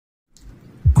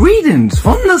Greetings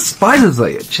from the Spider's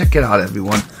Lair. Check it out,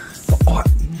 everyone. The art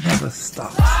never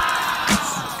stops.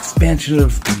 It's an expansion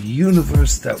of the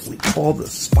universe that we call the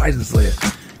Spider's Lair,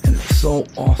 and it's so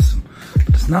awesome.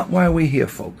 But it's not why we're here,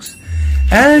 folks.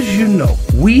 As you know,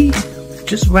 we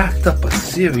just wrapped up a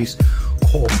series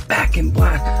called Back in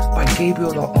Black by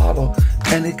Gabrielle Dell'otto,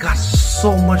 and it got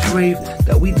so much rave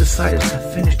that we decided to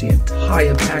finish the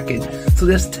entire package. So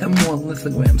there's 10 more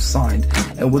lithograms signed,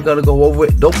 and we're gonna go over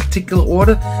it, no particular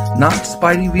order, not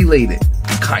Spidey related,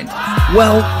 kind of.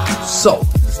 Well, so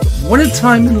it's the one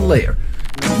time in the lair,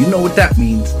 and you know what that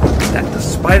means, that the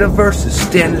Spider-Verse is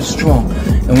standing strong,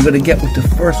 and we're gonna get with the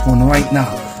first one right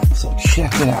now. So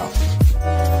check it out.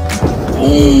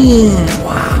 Boom!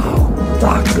 Wow,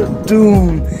 Dr.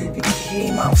 Doom. It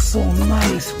came out so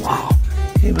nice. Wow.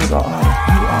 Gabrielle Dell'otto,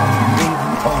 you are an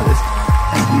amazing artist,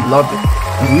 and we love it.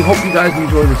 And we hope you guys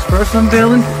enjoy this first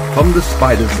unveiling from the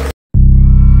Spider's Lair.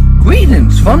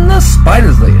 Greetings from the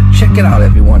Spider's Lair. Check it out,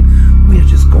 everyone. We are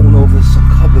just going over some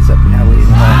covers that we have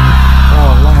later on.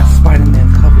 Our last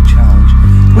Spider-Man cover challenge.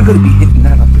 We're going to be hitting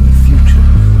that up in the future.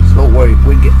 So don't worry,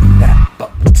 we're getting that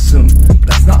up soon. But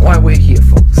that's not why we're here,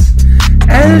 folks.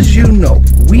 As you know,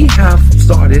 we have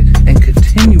started and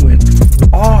continuing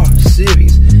our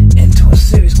series into a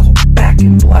series called Back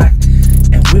in Black,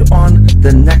 and we're on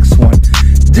the next one.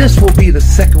 This will be the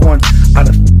second one out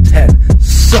of 10.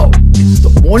 So it's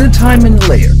the morning time in the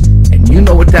lair, and you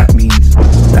know what that means,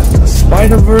 that the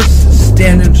Spider-Verse is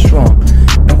standing strong.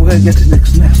 And we're gonna get to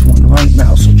this next one right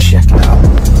now, so check it out.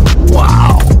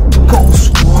 Wow,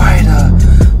 Ghost Rider.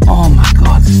 Oh my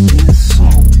god, this thing is so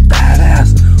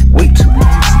badass. Wait till you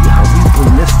see how we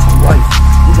bring this to life.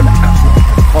 We're gonna absolutely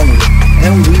have fun with it,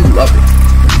 and we love it.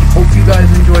 Hope you guys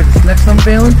enjoy this next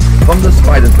unveiling from the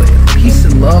Spider's Lair. Peace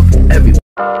and love, everyone.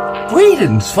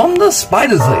 Greetings from the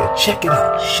Spider's Lair. Check it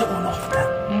out, showing off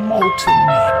that molten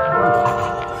man.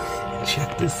 Wow. And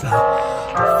check this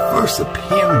out, the first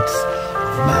appearance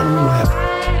of Madam Web.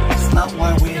 That's not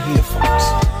why we're here, folks.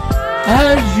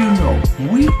 As you know,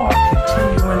 we are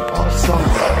continuing our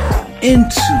saga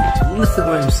into a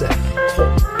lithogram set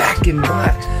called Back in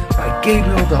Black by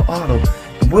Gabrielle Dell'otto.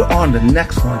 We're on the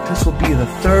next one. This will be the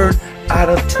third out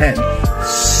of 10.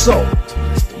 So,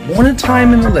 it's the morning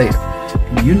time in the lair.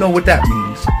 And you know what that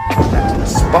means. That the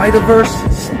Spider-Verse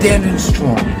is standing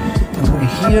strong. And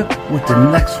we're here with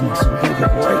the next one. So we're going to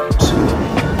get right to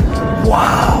it.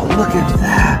 Wow, look at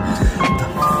that.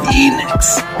 The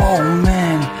Phoenix. Oh,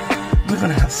 man. We're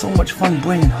going to have so much fun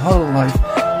bringing her to life.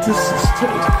 This is so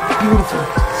beautiful.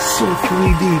 So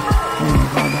 3D. Oh,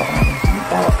 my God. You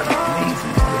are an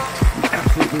amazing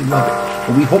artist. We love it.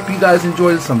 But we hope you guys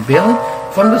enjoy this unveiling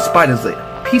from the Spider's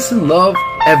Lair. Peace and love,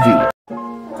 everyone.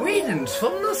 Greetings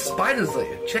from the Spider's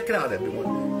Lair. Check it out,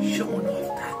 everyone. Showing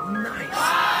off that nice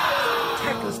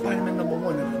Spectacular Spider-Man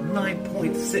 #1 at a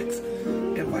 9.6.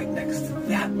 And right next to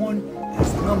that one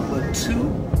is number 2,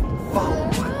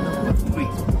 followed by number 3.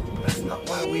 But that's not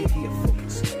why we're here,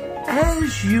 folks.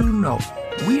 As you know,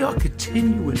 we are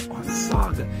continuing our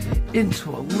saga into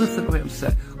a lithogram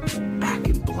set Back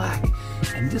in Black,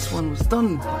 and this one was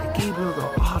done by Gabrielle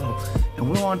Dell'otto, and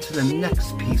we're on to the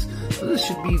next piece. So this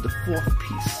should be the 4th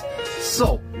piece.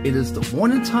 So it is the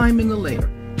morning time in the lair,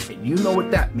 and you know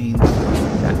what that means,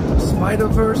 that the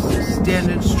Spider-Verse is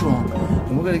standing strong.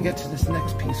 And we're gonna get to this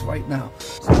next piece right now.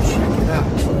 So check it out.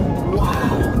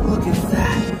 Wow, look at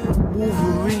that.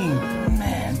 Wolverine,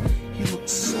 man, he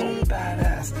looks so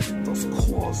badass. Those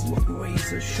claws look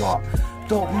razor sharp.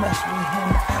 Don't mess with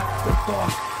him after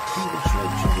dark. He will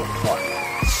shred you apart.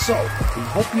 So, we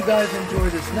hope you guys enjoy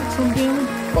this next unveiling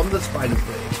from the Spider's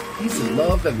Lair. Peace and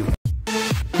love, everyone.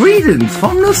 Greetings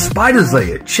from the Spider's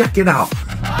Lair. Check it out.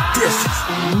 This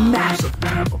is a massive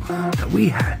panel that we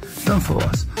had done for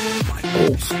us by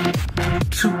Old School.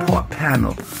 2-part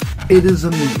panel. It is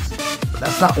amazing. But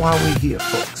that's not why we're here,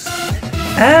 folks.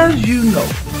 As you know,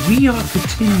 we are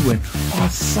continuing our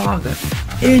saga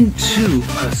into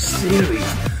a series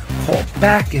called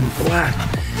Back in Black.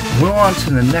 We're on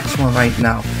to the next one right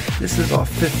now. This is our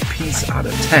 5th piece out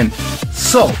of 10.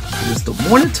 So, it is the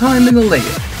morning time in the lair,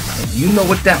 and you know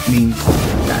what that means,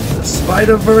 that the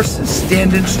Spider-Verse is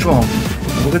standing strong.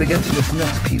 And we're going to get to this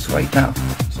next piece right now.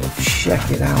 So check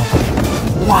it out.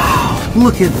 Wow,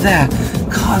 look at that.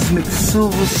 Cosmic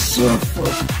Silver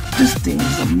Surfer. This thing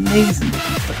is amazing.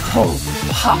 The colors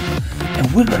pop.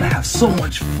 And we're going to have so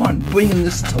much fun bringing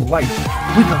this to life.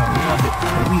 We're going to love it.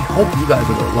 And we hope you guys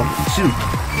are going to love it too.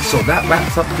 So that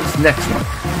wraps up this next one.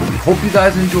 So we hope you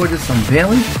guys enjoyed this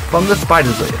unveiling from the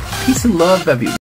Spider's Lair. Peace and love, everyone.